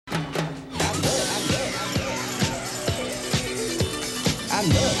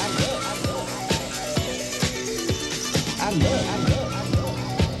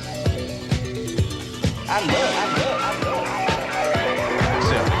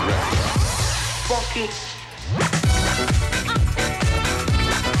que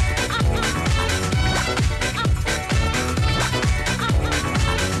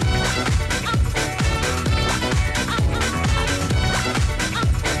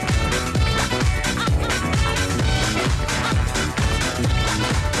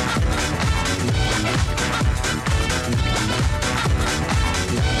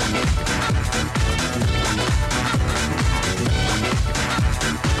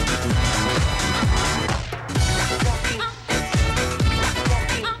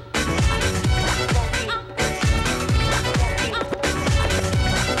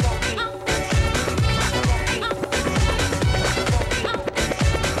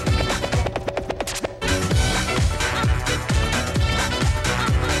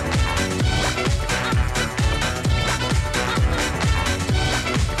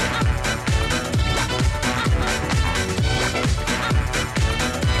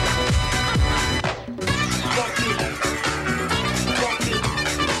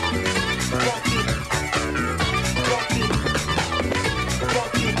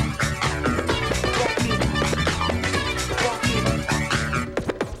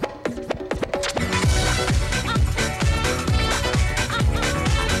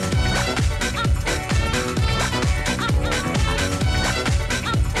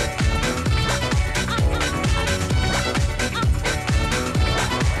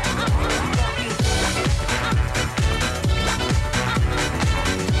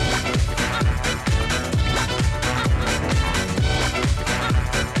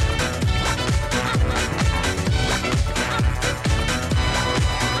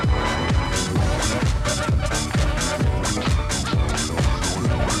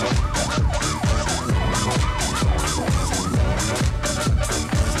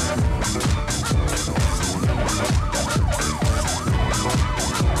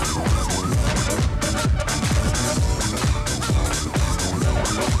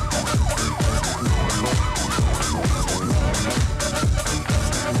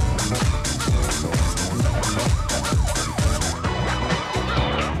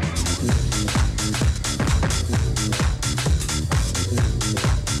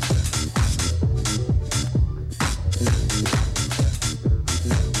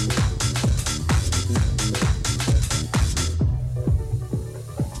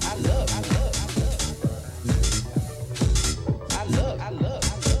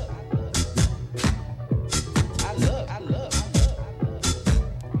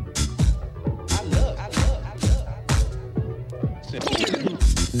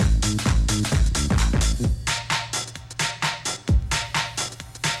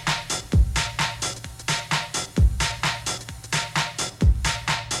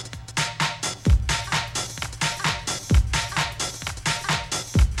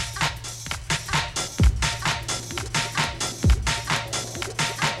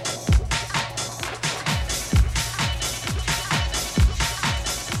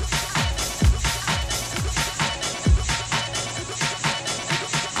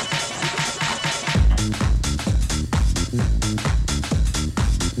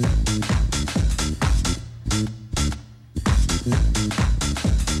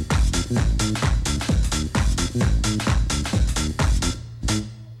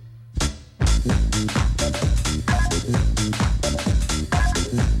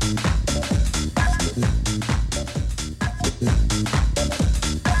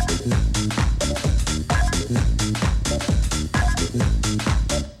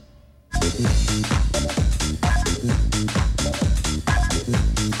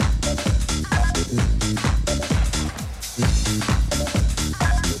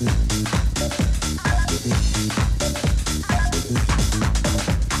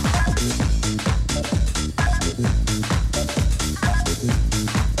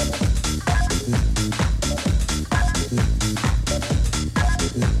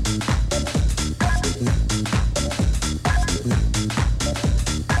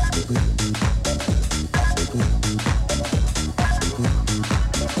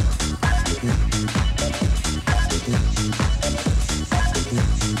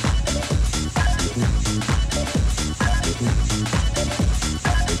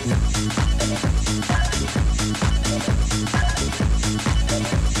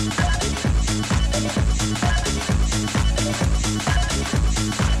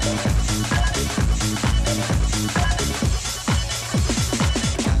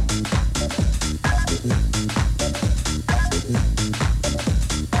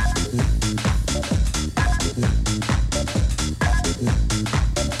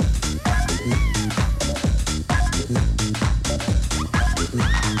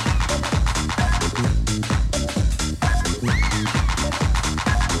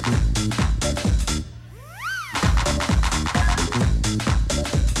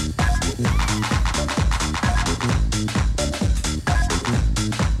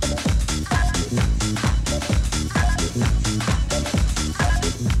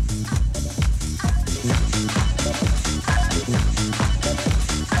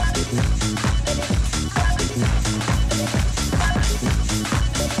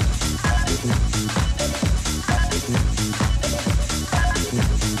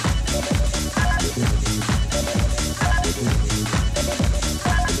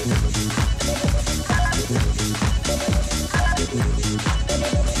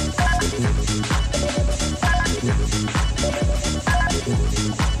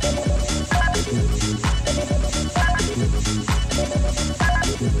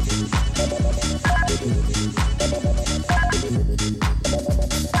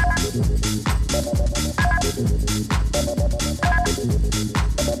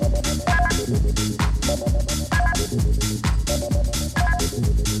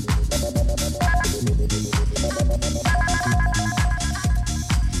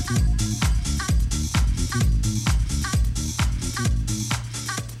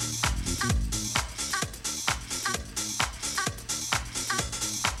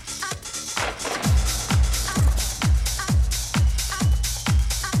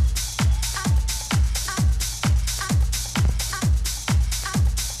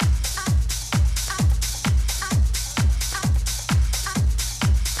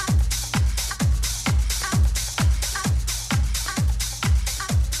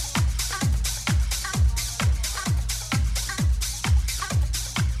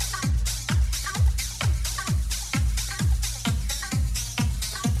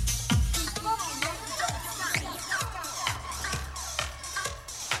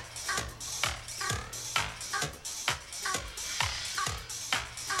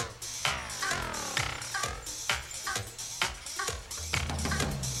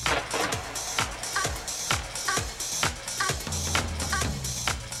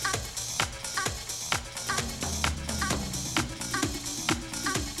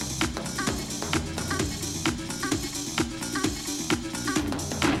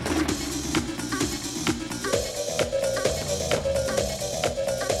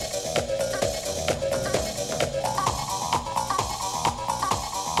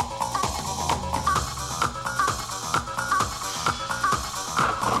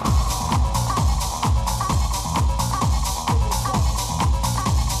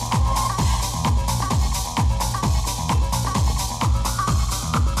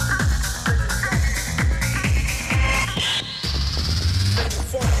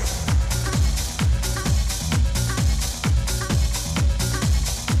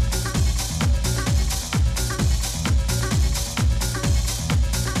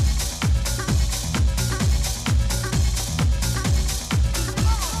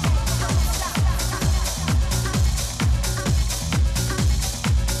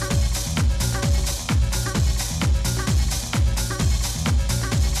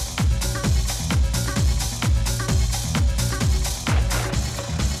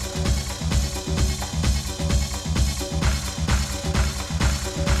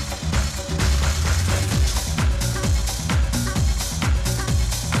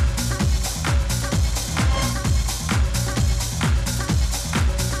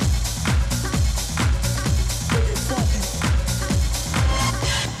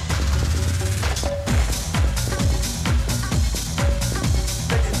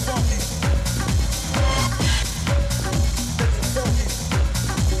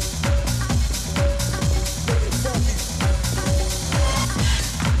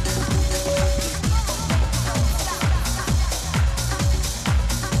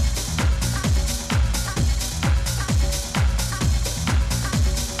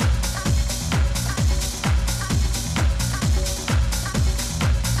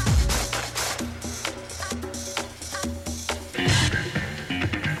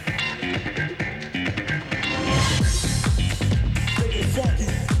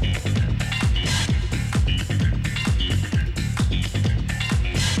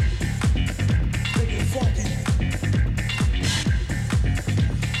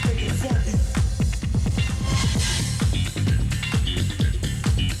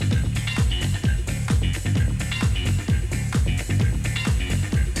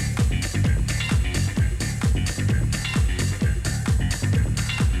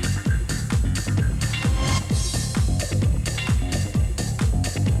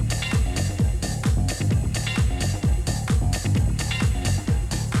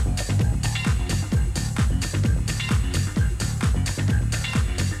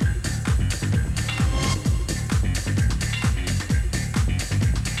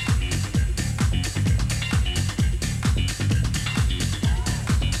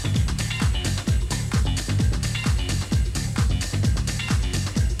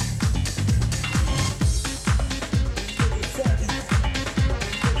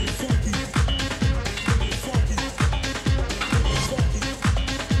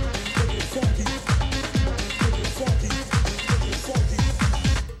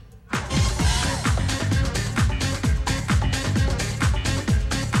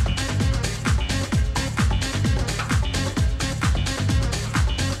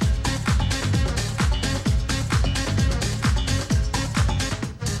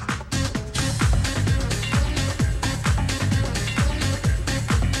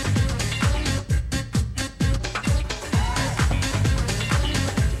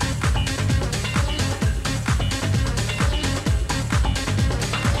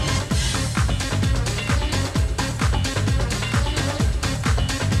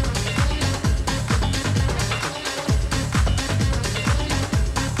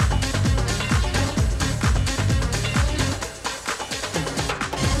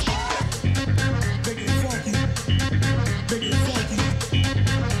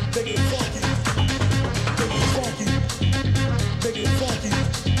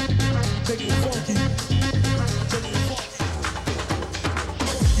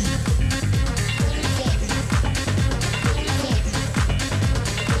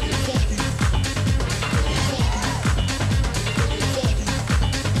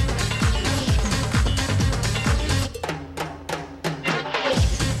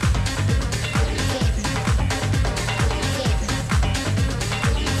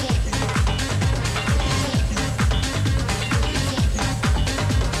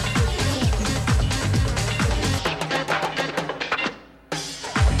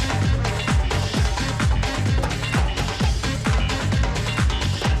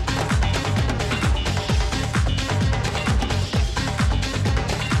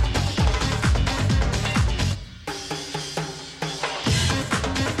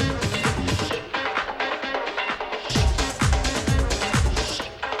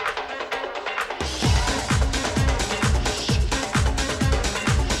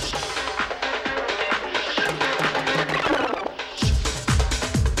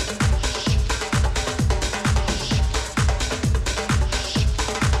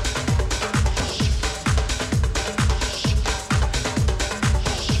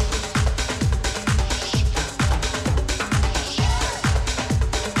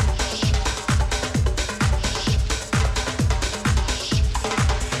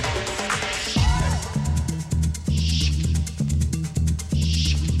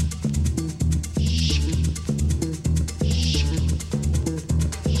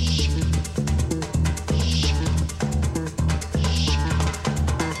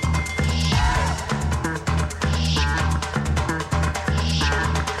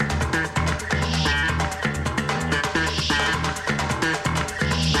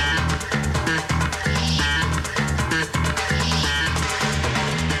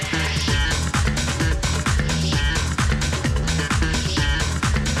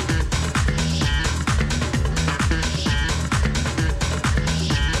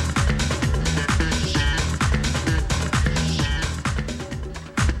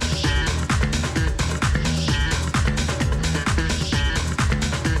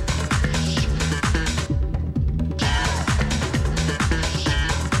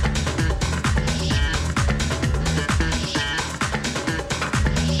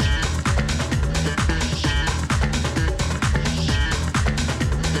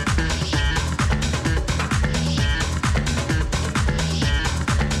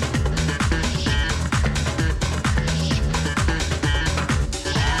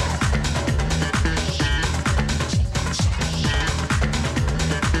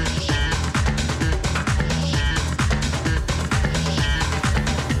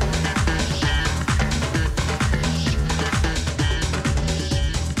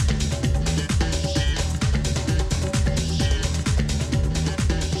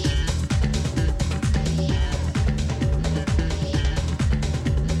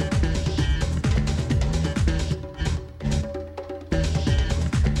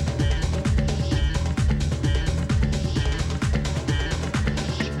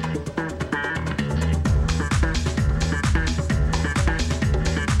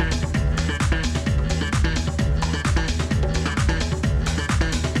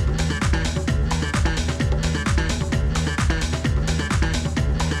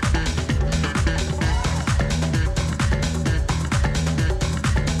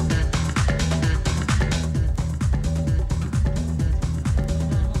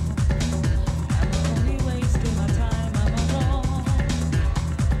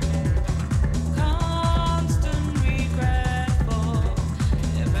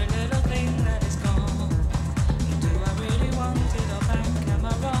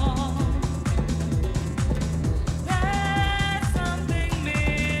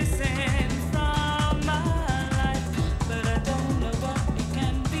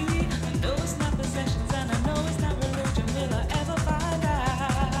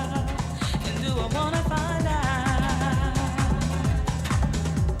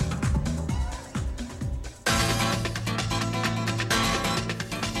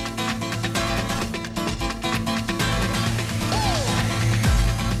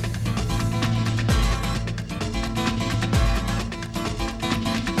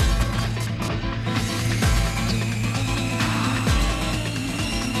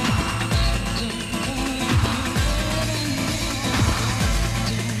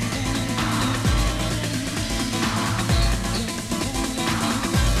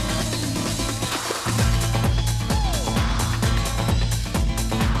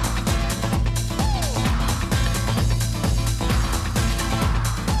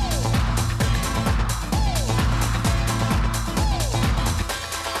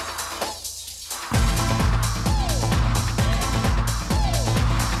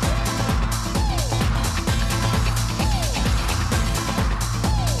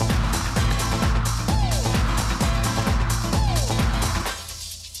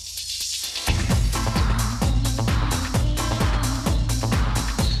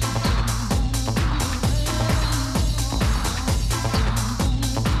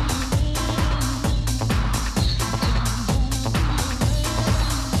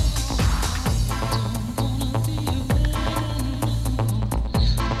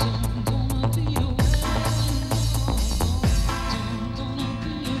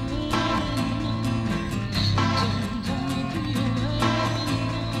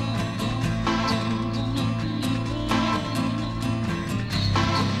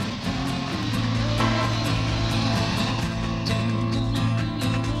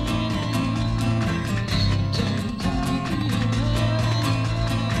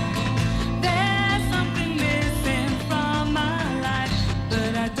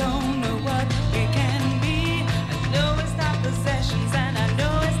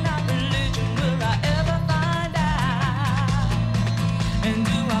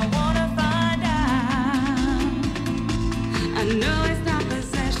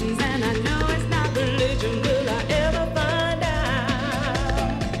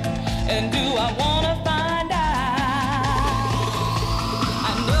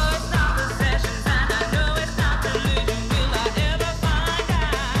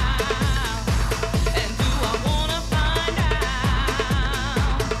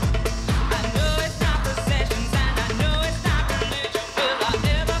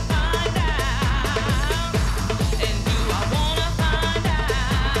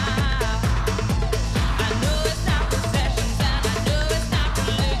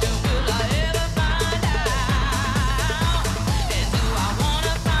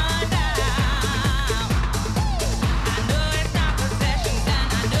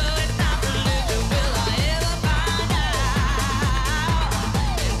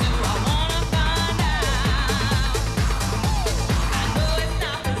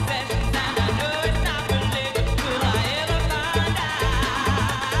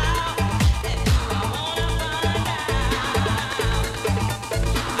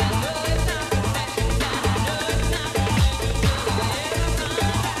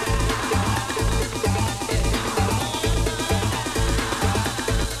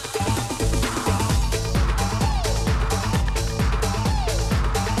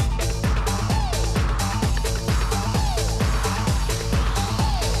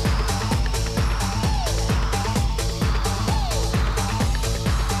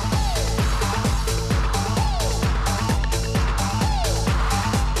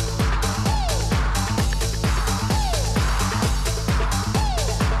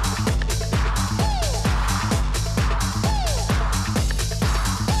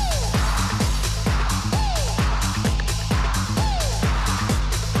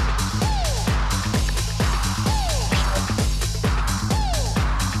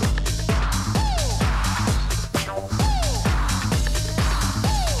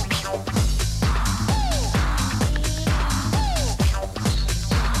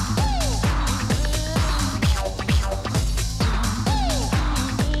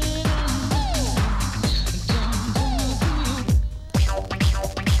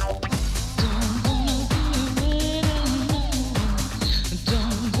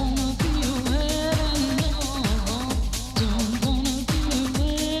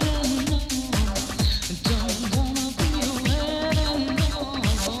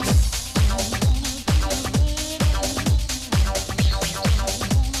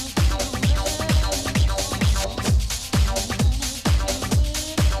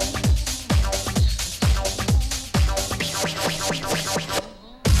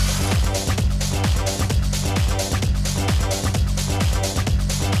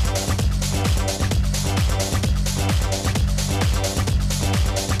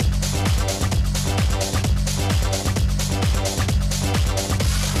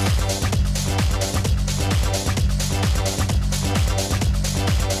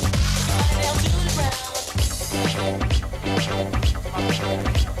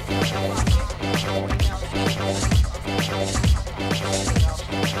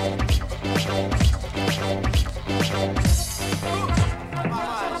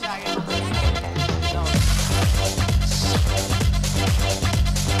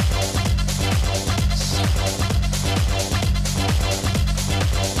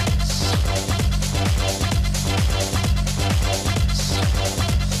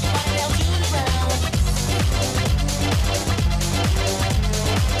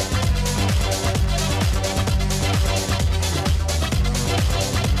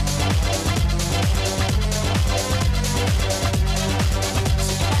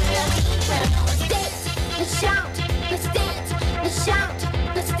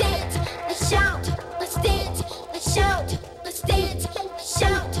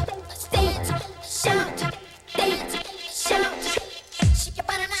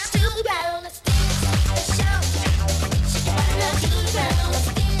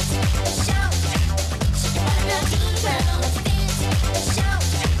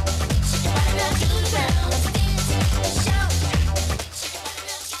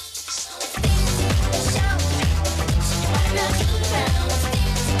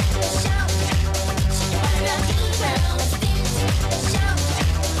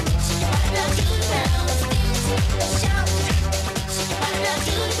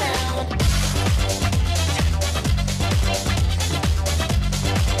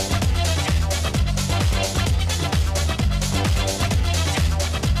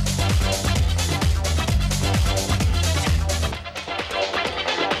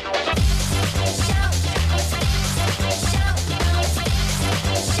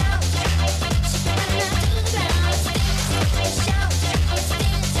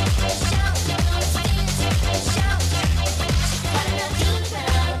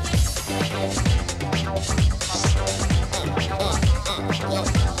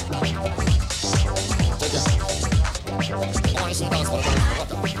she dance for the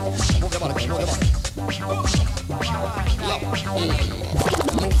dance. Move your body, move your body.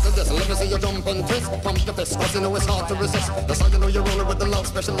 Move to this, let me see you jump and twist. Pump your fist, cause you know it's hard to resist. That's how you know you're rolling with the love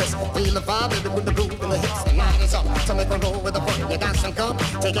specialist. Feel the vibe, baby, with the groove and the hits. The night is up, so make a roll with the fun. You dance and come,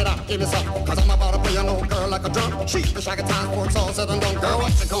 take it out, give me some. Cause I'm about to play an old girl like a drum. She's the shaggy time for it's all said and done. Girl,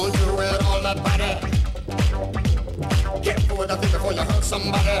 what you gonna do with all that body? Get for it, I think, before you hurt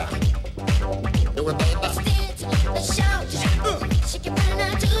somebody. Do it, baby. The shout, shake your body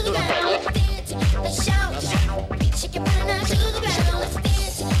now to the ground. The shout, shake your body now to the ground.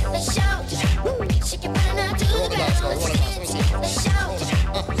 The shout, shake your body now to the ground. The shout,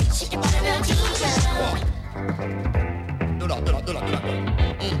 shake your body now to the ground. Do that.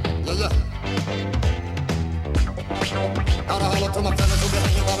 Yeah. Gotta holler to my fellas who be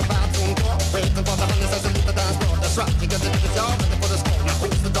hanging by the bathroom door, waiting for the honeys as they leave the dance floor. That's right, you get the niggas, y'all ready for the score. Now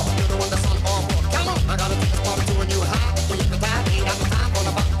who's the dog? You're the one that's on all four. Come on, I gotta take this party to a new high. Keep it tight, ain't got no time for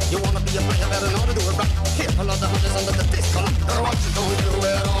the fight. You wanna be a player, better know to do it right. Here, pull out the honeys under the disco light. Girl, what you gonna do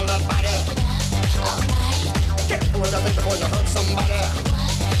with all that body? All night. Get for it, I think, before you hurt somebody.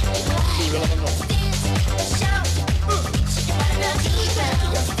 Leave it alone. The shout, shake your body now to the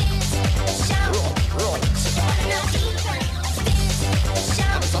ground. The shout, shake your body now to the ground. The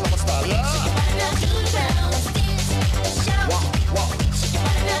shout, It's all about style, yeah. shake your body now to the ground. The shout, shake your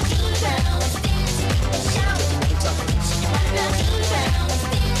body now to the ground. The shout, shake your body now to the ground.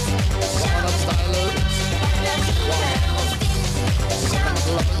 The shout, All style, shake your body now to the ground. The shout,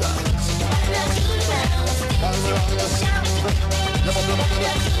 shake your body now to the ground. The shout, shake your body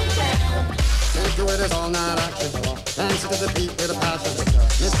now to the ground. Take you with this all night action. Dance to the beat with a passion.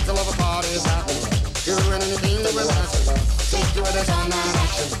 Listen to love a party is happening. Doing anything that will happen. Take you with this all night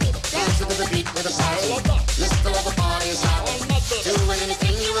action. Dance to the beat with a passion. Listen to love a party is happening. Doing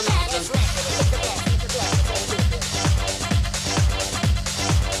anything you imagine.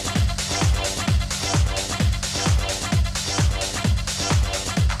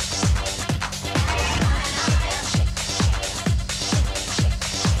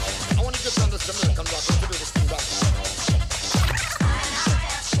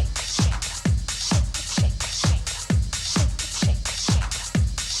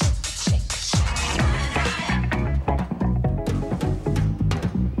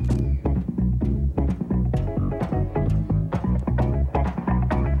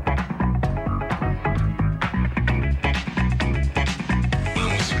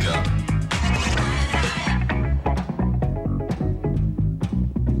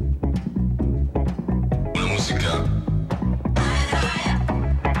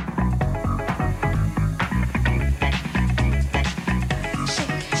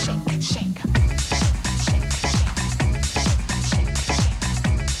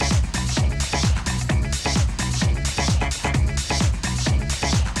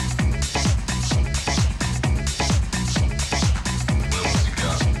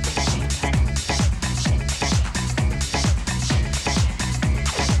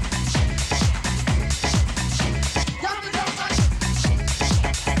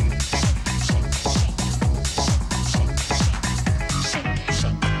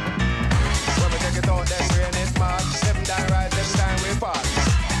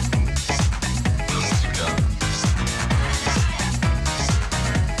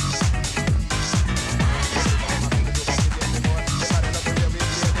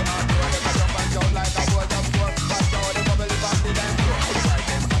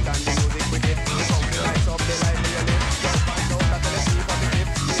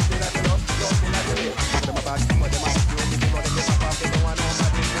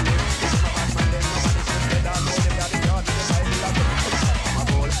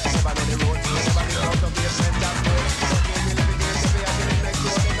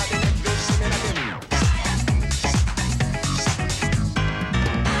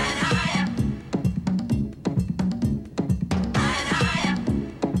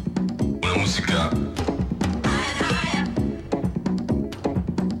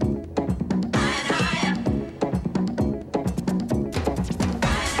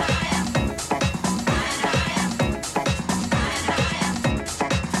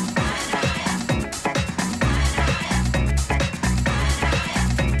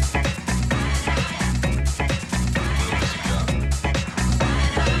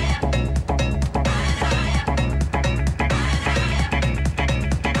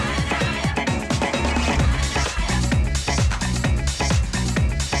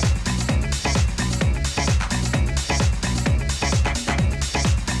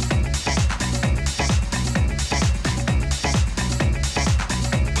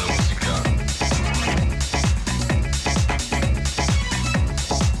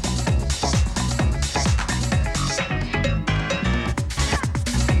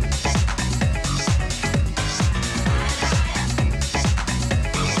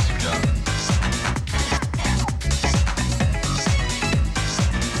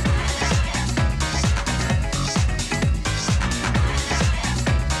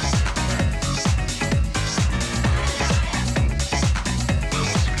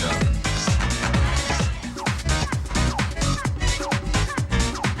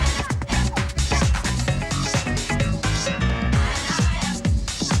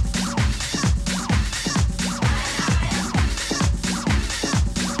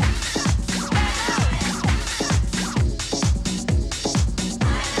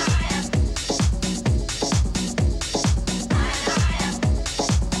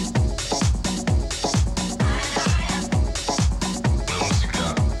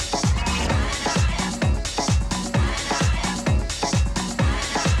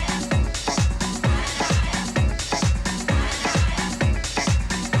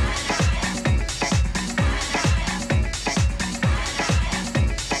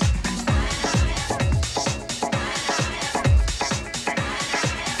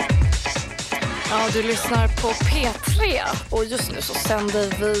 Du lyssnar på P3 och just nu så sänder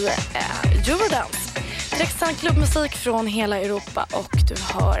vi Eurodance. Direktsänd klubbmusik från hela Europa och du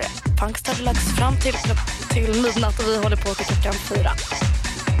har Funkstar Deluxe fram till midnatt och vi håller på till klockan 4.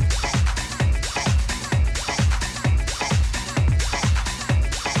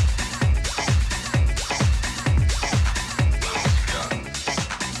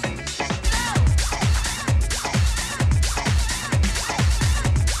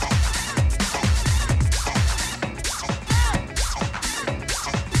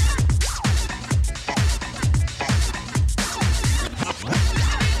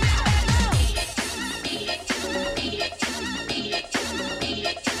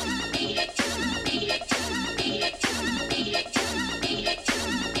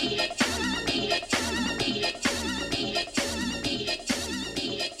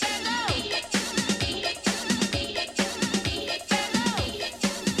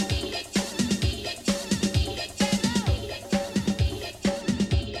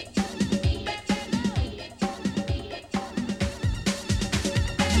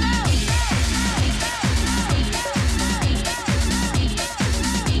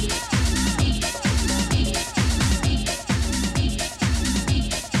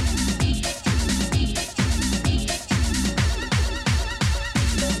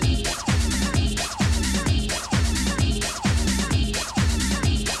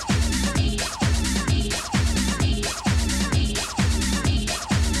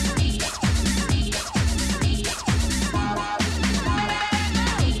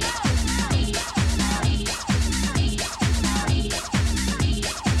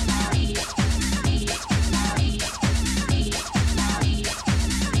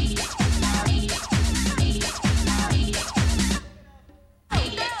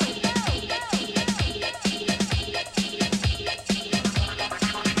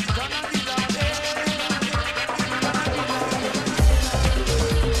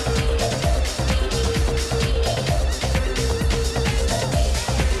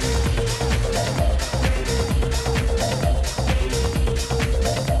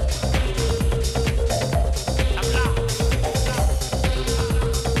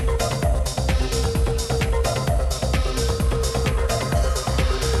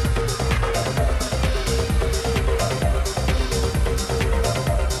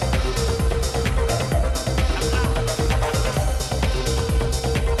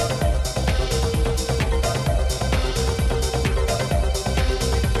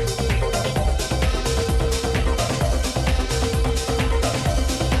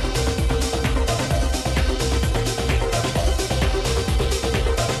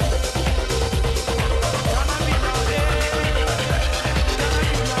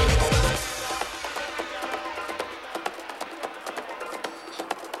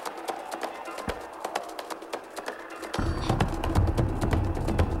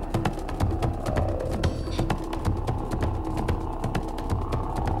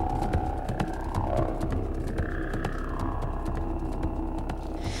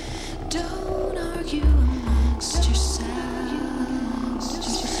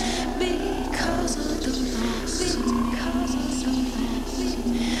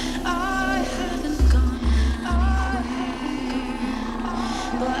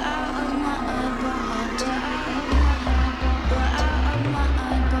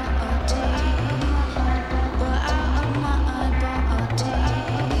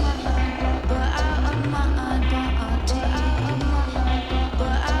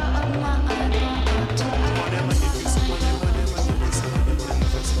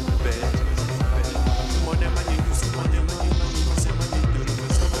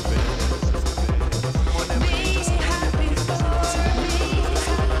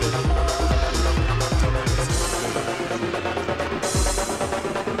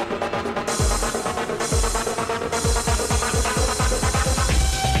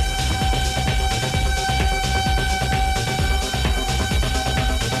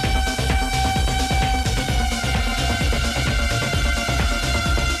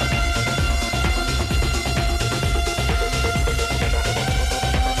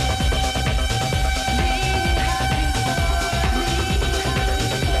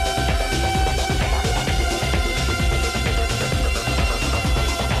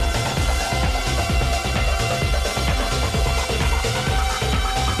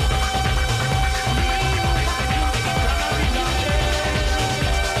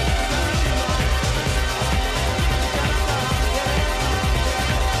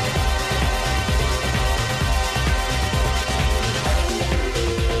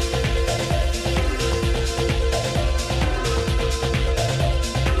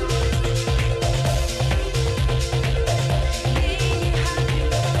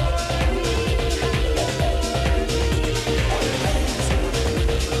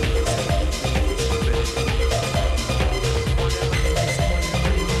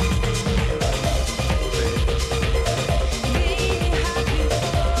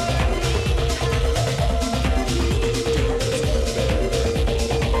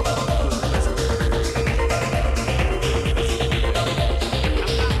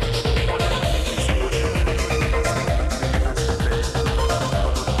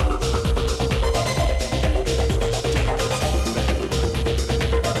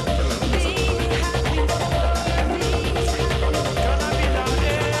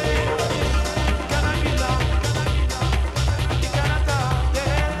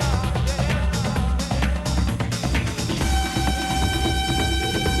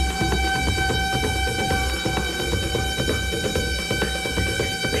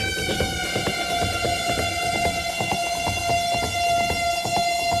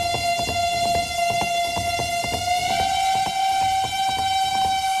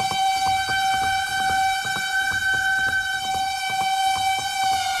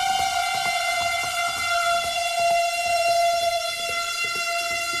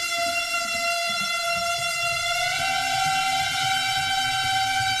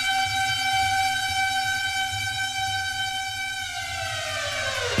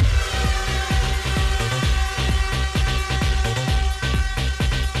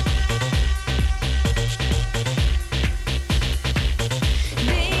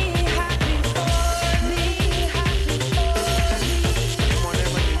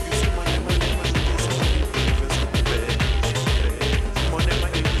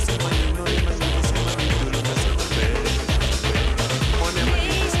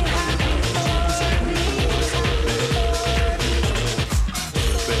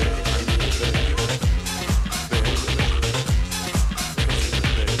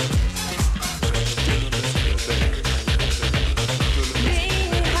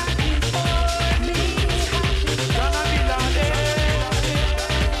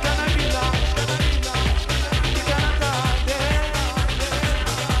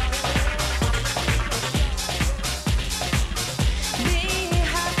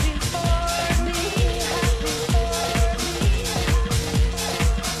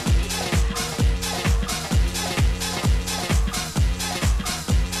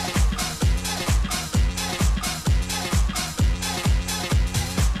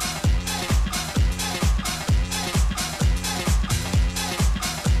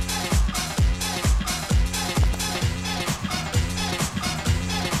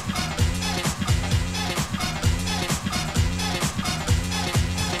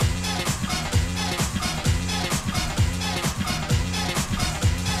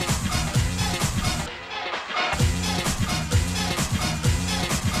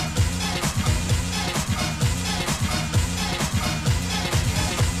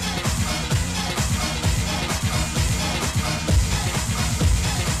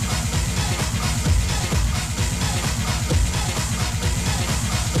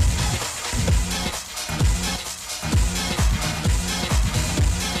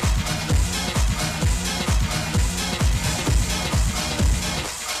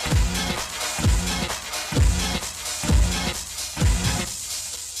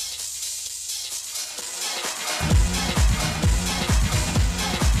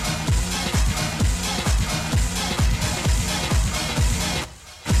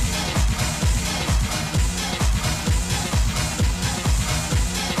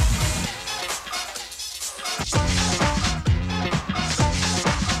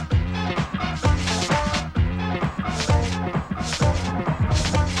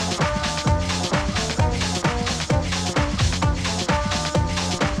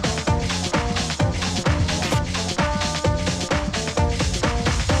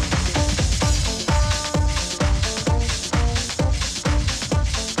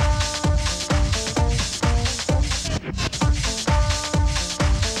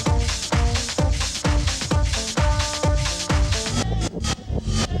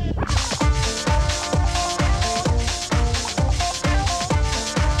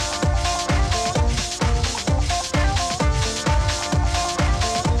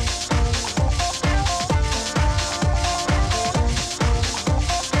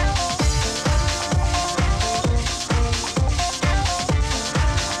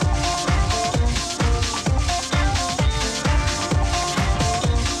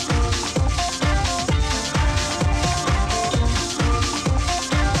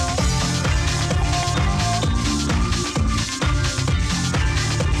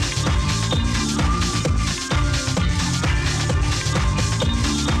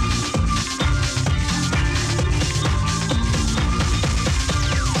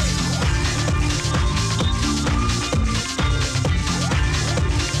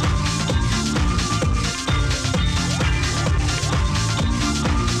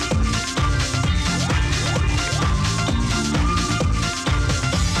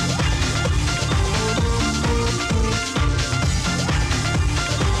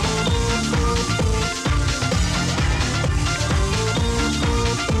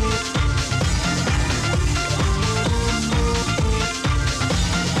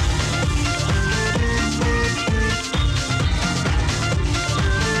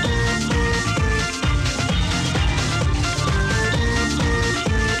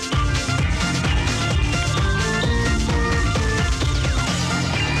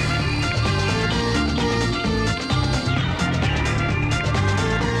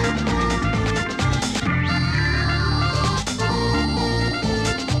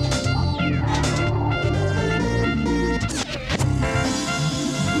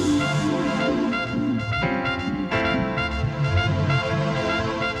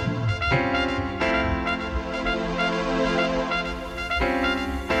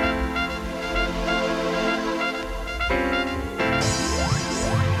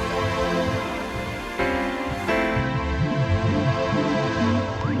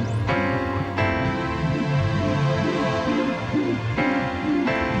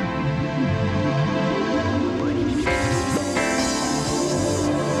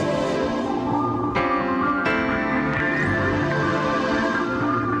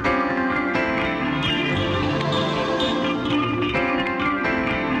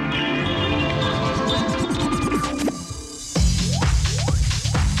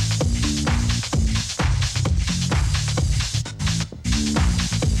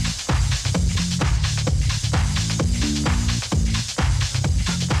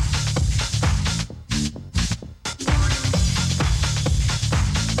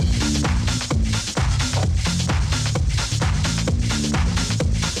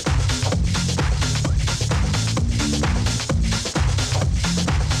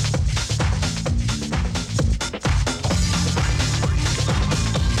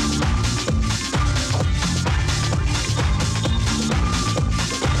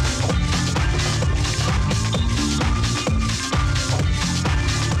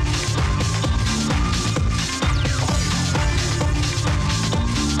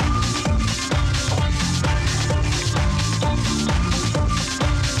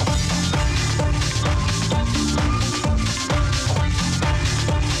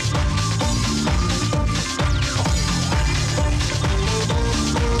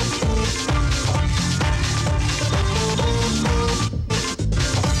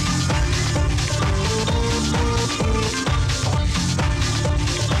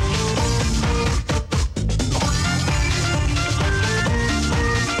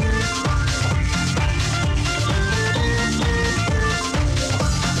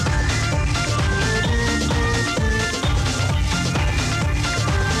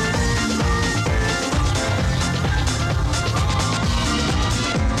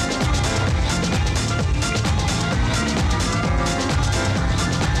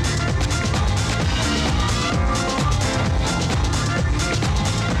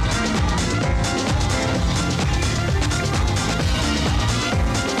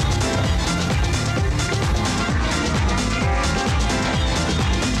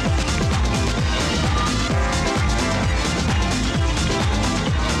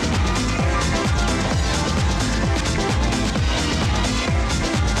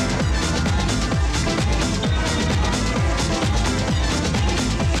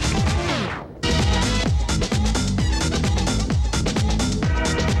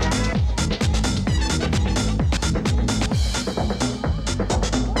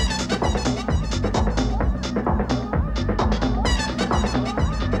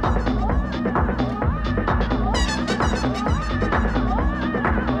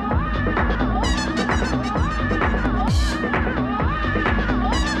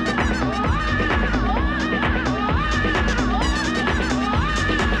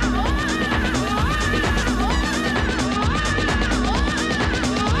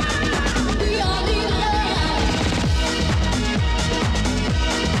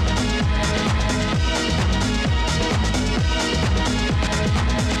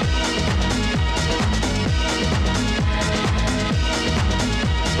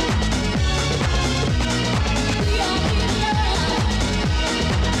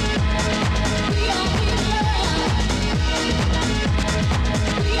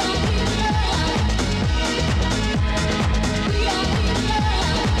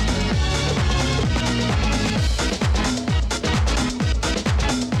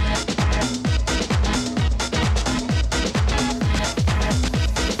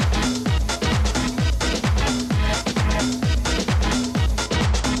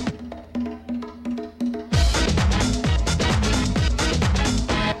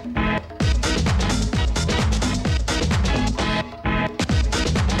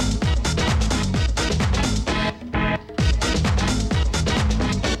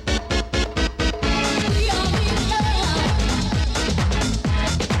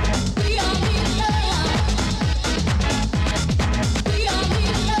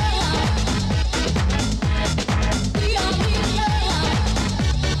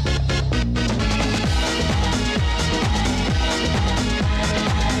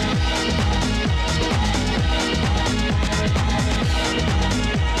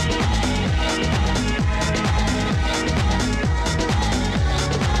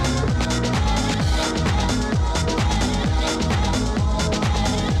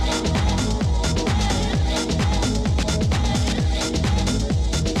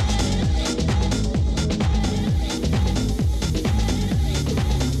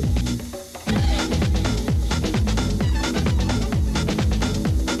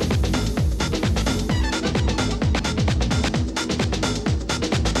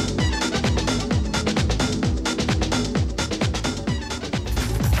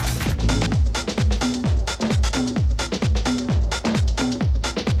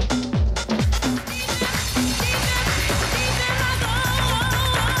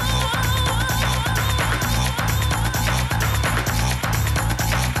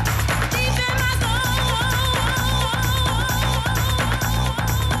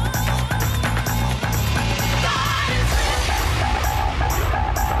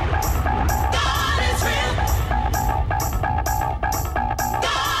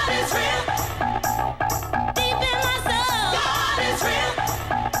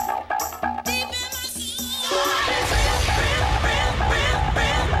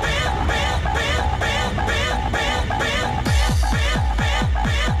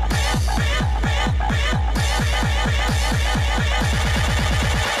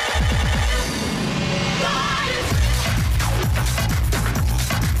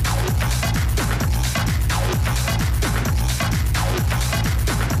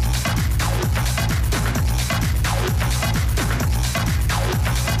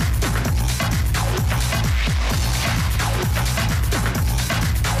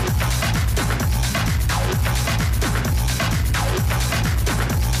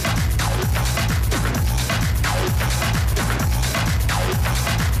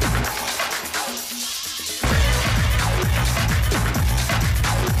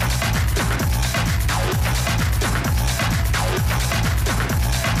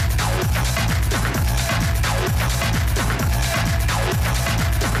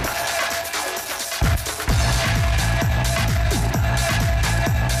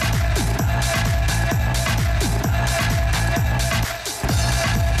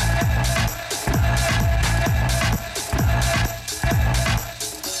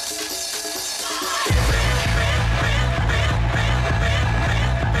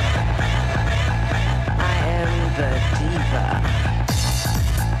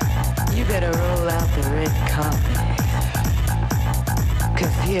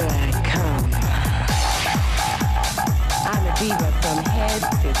 here I come. I'm a diva from head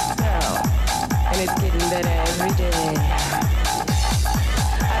to toe, and it's getting better every day.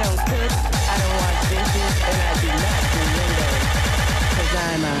 I don't cook, I don't wash dishes, and I do not do windows, 'cause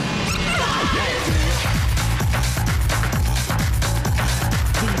I'm a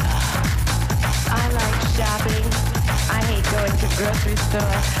diva. I like shopping. I hate going to grocery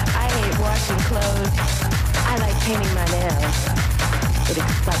store. I hate washing clothes. I like painting my nails. It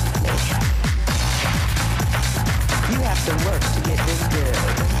excites me. You have to work to get this good.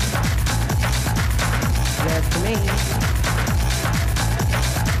 That's me.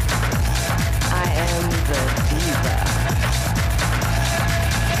 I am the diva.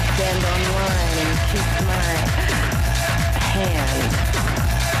 Stand on one and kiss my hand.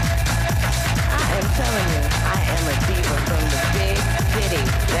 I am telling you, I am a diva from the big city.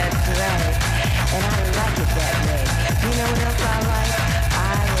 That's right. And I like it that way. You know what else I like? I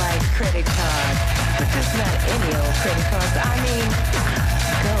like credit cards. But just not any old credit cards. I mean,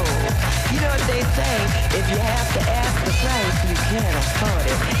 gold. You know what they say? If you have to ask the price, you can't afford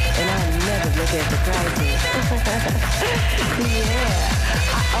it. And I never look at the prices.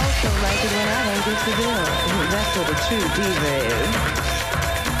 Yeah. I also like it when I don't get the bill. That's what a true diva is.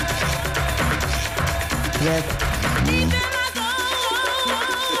 Yes.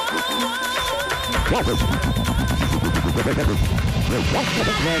 My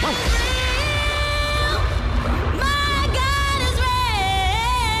God is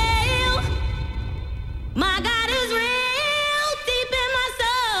real. My God is real deep in my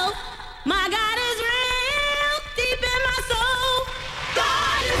soul. My God is real deep in my soul.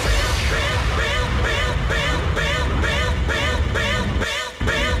 God is real, real, real, real, real, real, real, real, real, real,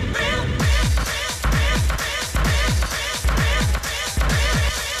 real, real.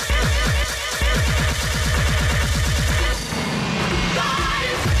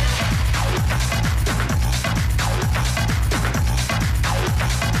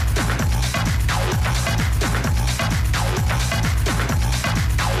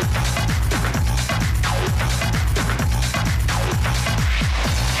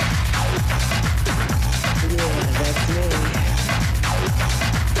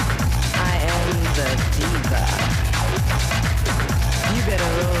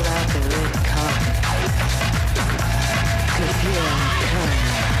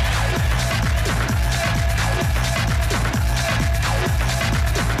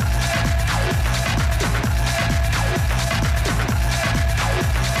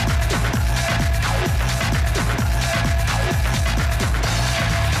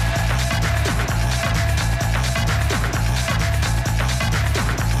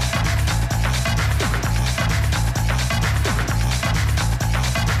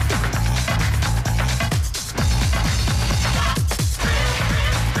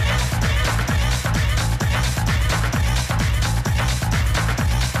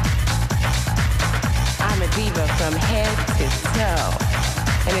 From head to toe,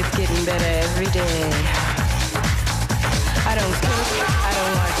 and it's getting better every day. I don't cook, I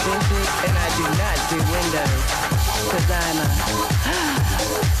don't wash dishes, and I do not do windows, 'cause I'm a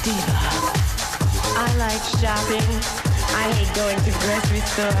diva. I like shopping. I hate going to the grocery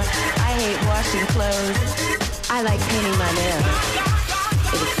store. I hate washing clothes. I like painting my nails.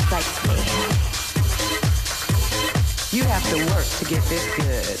 It excites me. You have to work to get this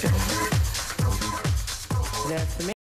good. That's me.